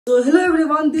So hello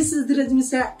everyone, this is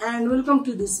Dhiraj and welcome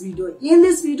to this video. In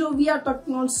this video, we are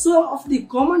talking on some of the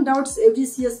common doubts every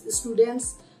CS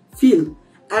students feel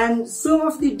and some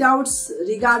of the doubts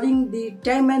regarding the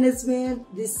time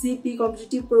management, the CP,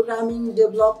 competitive programming,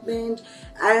 development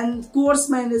and course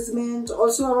management,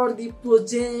 also about the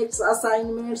projects,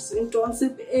 assignments,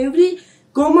 internship, every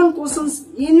common questions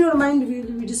in your mind we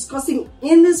will be discussing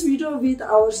in this video with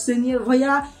our senior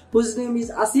vaiya whose name is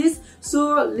Ashish.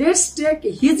 So let's take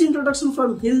his introduction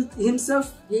from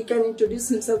himself. He can introduce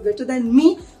himself better than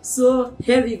me. So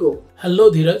here we go. Hello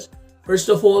Dhiraj. First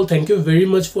of all, thank you very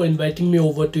much for inviting me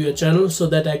over to your channel so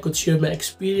that I could share my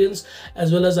experience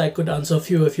as well as I could answer a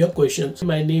few of your questions.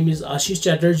 My name is Ashish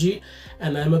Chatterjee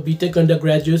and I'm a BTech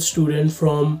undergraduate student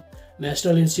from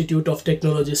National Institute of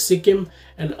Technology Sikkim,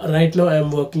 and right now I am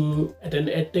working at an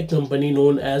edtech company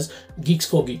known as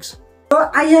GeeksforGeeks. So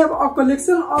I have a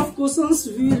collection of questions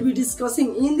we will be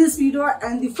discussing in this video,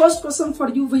 and the first question for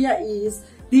you vaiya is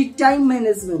the time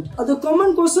management. The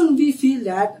common question we feel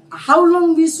that how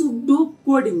long we should do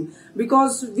coding,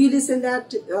 because we listen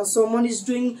that someone is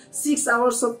doing 6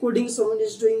 hours of coding, someone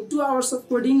is doing 2 hours of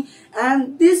coding,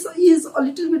 and this is a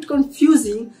little bit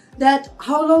confusing that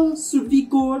how long should we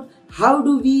code, how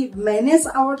do we manage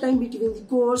our time between the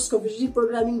course, competitive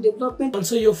programming, development.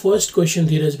 Answer your first question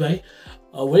Dhiraj bhai.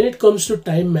 When it comes to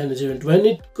time management, when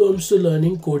it comes to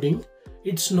learning coding,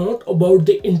 it's not about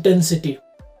the intensity,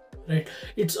 right?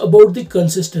 It's about the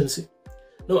consistency.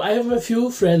 Now I have a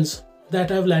few friends that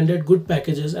have landed good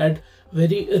packages at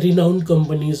very renowned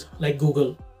companies like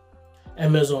Google,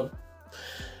 Amazon.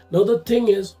 Now the thing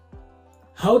is,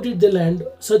 how did they land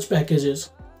such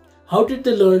packages? How did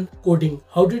they learn coding?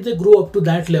 How did they grow up to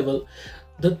that level?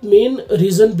 The main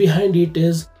reason behind it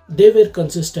is they were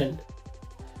consistent.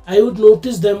 I would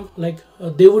notice them like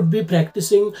they would be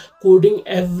practicing coding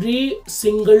every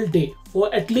single day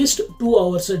for at least 2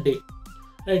 hours a day.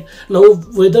 Right now,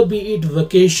 whether be it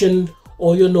vacation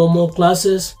or your normal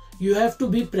classes, you have to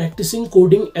be practicing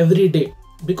coding every day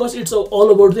because it's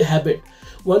all about the habit.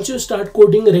 Once you start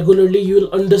coding regularly, you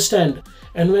will understand,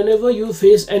 and whenever you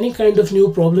face any kind of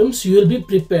new problems, you will be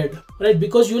prepared, right?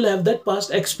 Because you will have that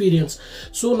past experience.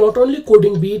 So not only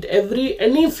coding, be it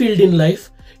any field in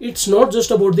life, it's not just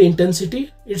about the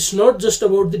intensity, it's not just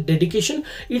about the dedication,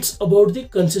 it's about the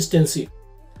consistency,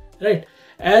 right?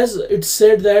 As it's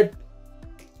said that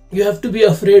you have to be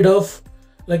afraid of,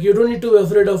 like, you don't need to be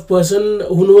afraid of person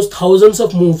who knows thousands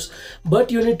of moves,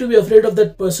 but you need to be afraid of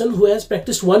that person who has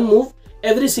practiced one move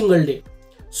every single day.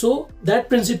 So that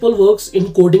principle works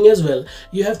in coding as well.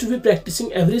 You have to be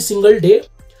practicing every single day.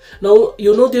 Now,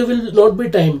 you know, there will not be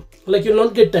time, like you'll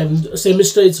not get time.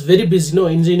 Semester it's very busy, no,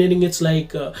 engineering it's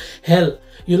like hell.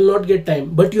 You'll not get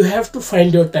time, but you have to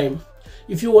find your time.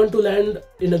 If you want to land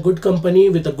in a good company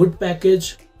with a good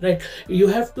package, right, you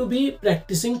have to be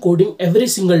practicing coding every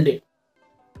single day.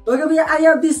 Okay, I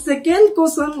have the second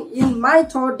question in my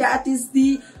thought, that is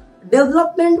the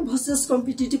development versus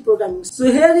competitive programming. So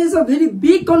here is a very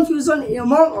big confusion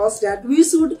among us that we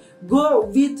should go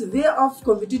with way of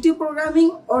competitive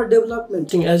programming or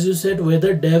development. As you said,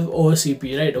 whether dev or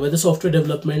CP, right, whether software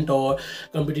development or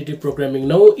competitive programming,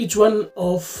 now each one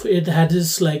of it has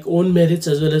its like own merits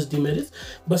as well as demerits,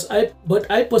 but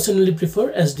I personally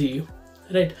prefer SDE,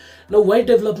 right? Now why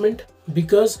development?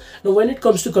 Because now when it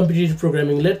comes to competitive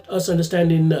programming, let us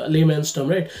understand in layman's term,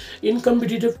 right? In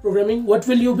competitive programming, what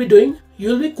will you be doing? You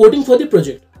will be coding for the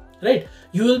project, right?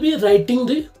 You will be writing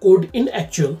the code in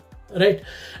actual, right?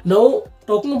 Now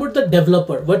talking about the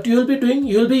developer, what you will be doing,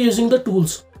 you will be using the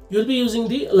tools, you will be using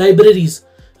the libraries,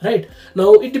 right?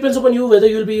 Now it depends upon you whether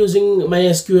you will be using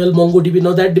MySQL, MongoDB.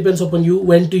 Now that depends upon you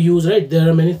when to use, right? There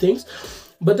are many things,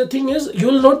 but the thing is, you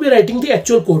will not be writing the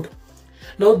actual code.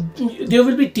 Now there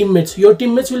will be teammates, your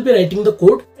teammates will be writing the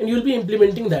code and you will be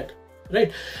implementing that,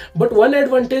 right? But one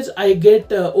advantage I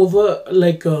get over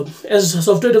as a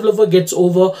software developer gets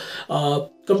over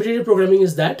competitive programming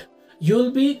is that you will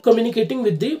be communicating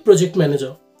with the project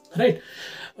manager, right?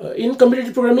 In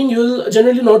competitive programming, you will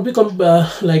generally not be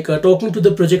talking to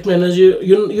the project manager.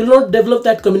 You'll not develop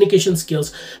that communication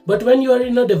skills. But when you are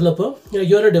a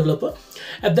developer,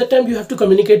 at that time you have to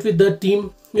communicate with the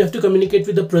team, you have to communicate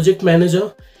with the project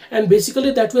manager, and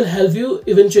basically that will help you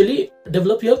eventually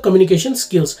develop your communication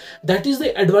skills. That is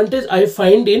the advantage I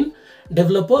find in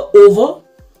developer over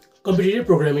competitive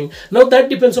programming. Now that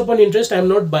depends upon interest. I'm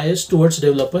not biased towards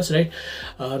developers, right?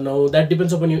 Now that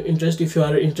depends upon your interest. If you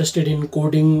are interested in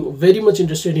coding, very much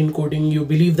interested in coding, you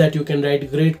believe that you can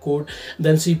write great code,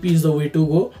 then CP is the way to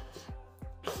go.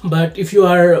 But if you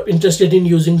are interested in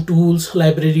using tools,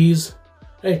 libraries,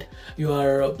 right? You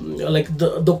are like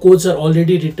the codes are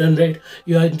already written, right?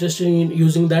 You are interested in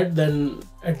using that, then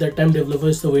at that time developer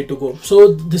is the way to go.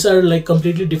 So these are like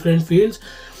completely different fields,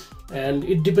 and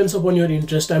it depends upon your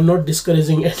interest. I'm not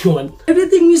discouraging anyone.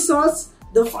 Everything we search,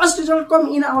 the first result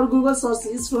come in our Google search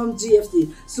is from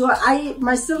GFG. So I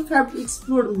myself have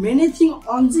explored many things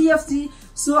on GFG.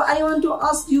 So I want to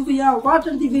ask you, Vaiya, what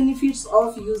are the benefits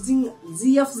of using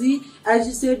GFG? As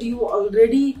you said, you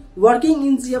already working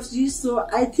in GFG, so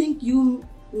I think you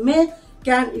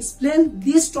can explain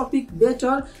this topic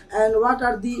better, and what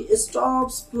are the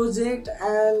stops, project,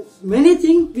 and many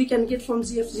things we can get from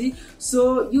GFG.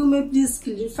 So you may please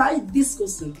clarify this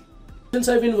question. Since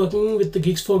I've been working with the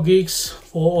GeeksforGeeks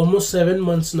for almost 7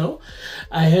 months now,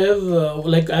 I have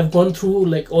I've gone through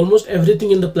like almost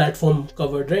everything in the platform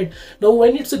covered, right? Now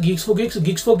when it's a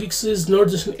GeeksforGeeks is not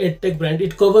just an edtech brand,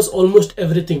 it covers almost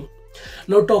everything.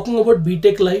 Now talking about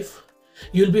BTech life,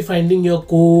 you'll be finding your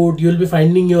code, you'll be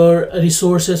finding your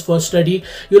resources for study,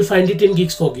 you'll find it in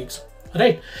GeeksforGeeks,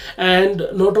 right? And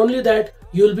not only that,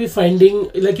 you'll be finding,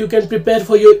 like, you can prepare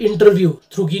for your interview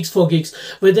through GeeksforGeeks.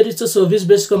 Whether it's a service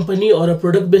based company or a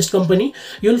product based company,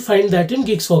 you'll find that in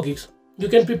GeeksforGeeks. You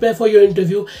can prepare for your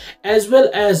interview, as well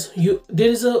as there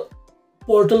is a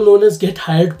portal known as Get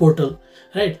Hired portal,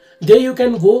 right? There you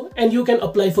can go and you can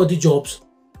apply for the jobs.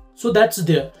 So that's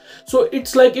there. So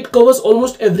it's like it covers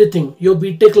almost everything. Your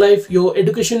BTech life, your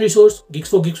education resource,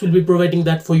 GeeksforGeeks will be providing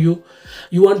that for you.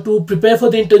 You want to prepare for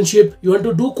the internship, you want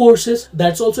to do courses,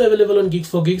 that's also available on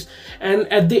GeeksforGeeks. And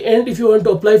at the end, if you want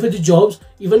to apply for the jobs,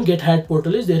 even Get Hired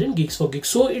portal is there in GeeksforGeeks.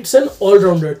 So it's an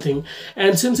all-rounder thing.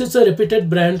 And since it's a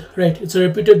reputed brand, right? It's a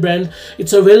reputed brand,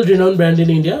 it's a well-renowned brand in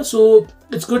India. So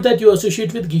it's good that you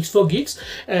associate with GeeksforGeeks.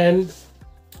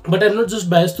 But I'm not just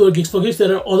biased toward GeeksforGeeks.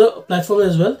 There are other platforms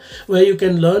as well where you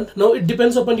can learn. Now it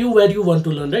depends upon you where you want to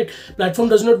learn, right? Platform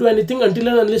does not do anything until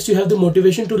and unless you have the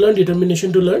motivation to learn,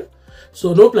 determination to learn.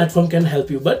 So no platform can help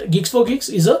you. But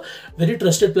GeeksforGeeks is a very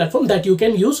trusted platform that you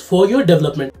can use for your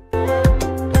development.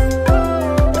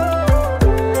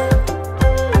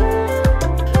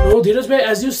 Now, Dhiraj bhai,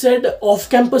 as you said,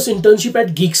 off-campus internship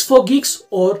at GeeksforGeeks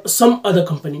or some other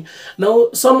company. Now,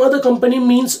 some other company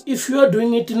means if you are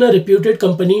doing it in a reputed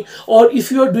company, or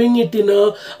if you are doing it in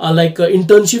a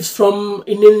internships from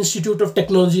Indian Institute of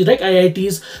Technology, like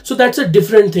IITs, so that's a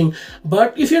different thing.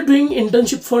 But if you're doing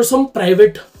internship for some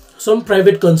private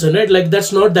concern, right, like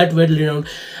that's not that well renowned.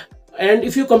 And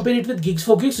if you compare it with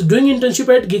GeeksforGeeks, doing internship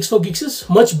at GeeksforGeeks is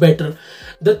much better.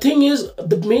 The thing is,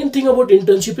 the main thing about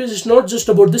internship is it's not just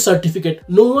about the certificate.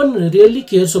 No one really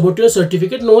cares about your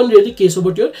certificate. No one really cares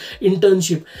about your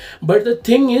internship. But the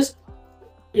thing is,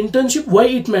 internship, why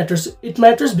it matters? It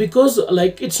matters because,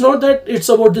 like, it's not that it's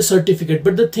about the certificate,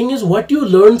 but the thing is what you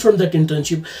learn from that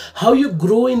internship, how you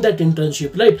grow in that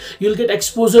internship, right? You'll get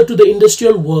exposure to the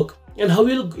industrial work. And how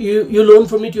you learn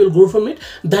from it, you'll grow from it,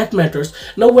 that matters.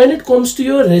 Now when it comes to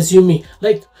your resume,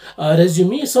 like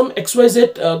resume, some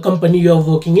XYZ company you are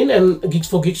working in and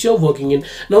GeeksforGeeks you are working in.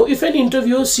 Now if an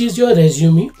interviewer sees your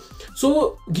resume,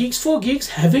 so GeeksforGeeks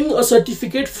having a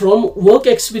certificate from work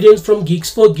experience from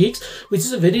GeeksforGeeks, which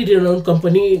is a very renowned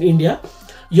company in India,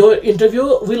 your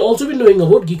interviewer will also be knowing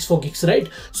about GeeksforGeeks, right?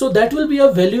 So that will be a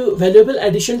valuable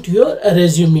addition to your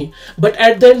resume. But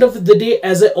at the end of the day,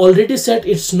 as I already said,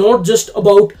 it's not just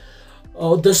about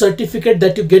the certificate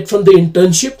that you get from the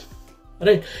internship,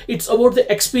 right? It's about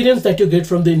the experience that you get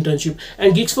from the internship.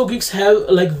 And GeeksforGeeks have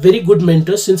like very good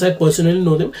mentors. Since I personally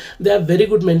know them, they have very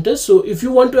good mentors. So if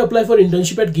you want to apply for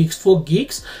internship at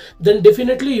GeeksforGeeks, then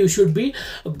definitely you should be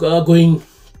going,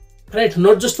 right?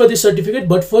 Not just for the certificate,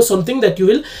 but for something that you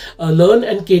will learn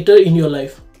and cater in your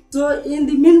life. So in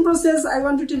the main process, I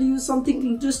want to tell you something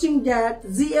interesting, that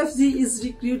GFG is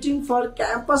recruiting for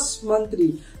Campus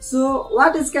Mantri. So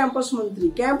what is Campus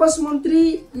Mantri? Campus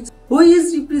Mantri is who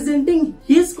is representing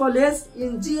his college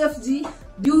in GFG.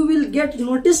 You will get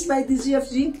noticed by the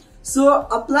GFG. So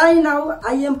apply now.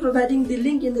 I am providing the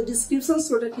link in the description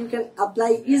so that you can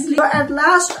apply easily. So at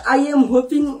last, I am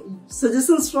hoping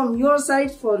suggestions from your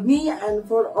side for me and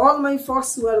for all my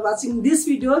folks who are watching this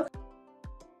video.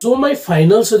 So my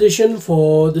final suggestion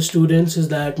for the students is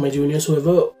that, my juniors,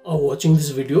 whoever are watching this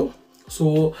video,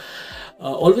 so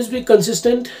always be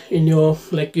consistent in your,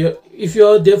 if you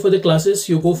are there for the classes,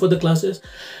 you go for the classes.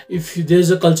 If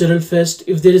there's a cultural fest,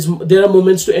 if there are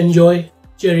moments to enjoy,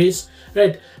 cherish,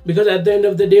 right? Because at the end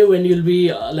of the day, when you'll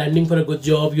be landing for a good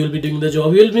job, you'll be doing the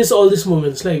job, you'll miss all these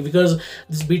moments, like, because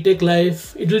this BTech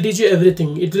life, it will teach you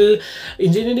everything.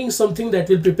 Engineering is something that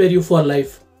will prepare you for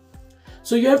life.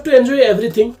 So you have to enjoy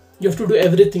everything, you have to do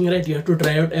everything, right? You have to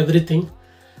try out everything.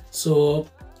 So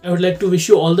I would like to wish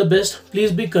you all the best.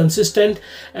 Please be consistent,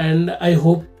 and I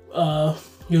hope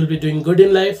you'll be doing good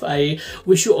in life. I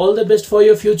wish you all the best for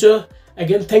your future.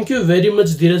 Again, thank you very much,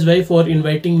 Dhiraj bhai, for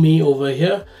inviting me over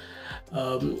here.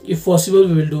 If possible,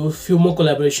 we will do a few more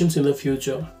collaborations in the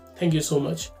future. Thank you so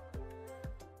much.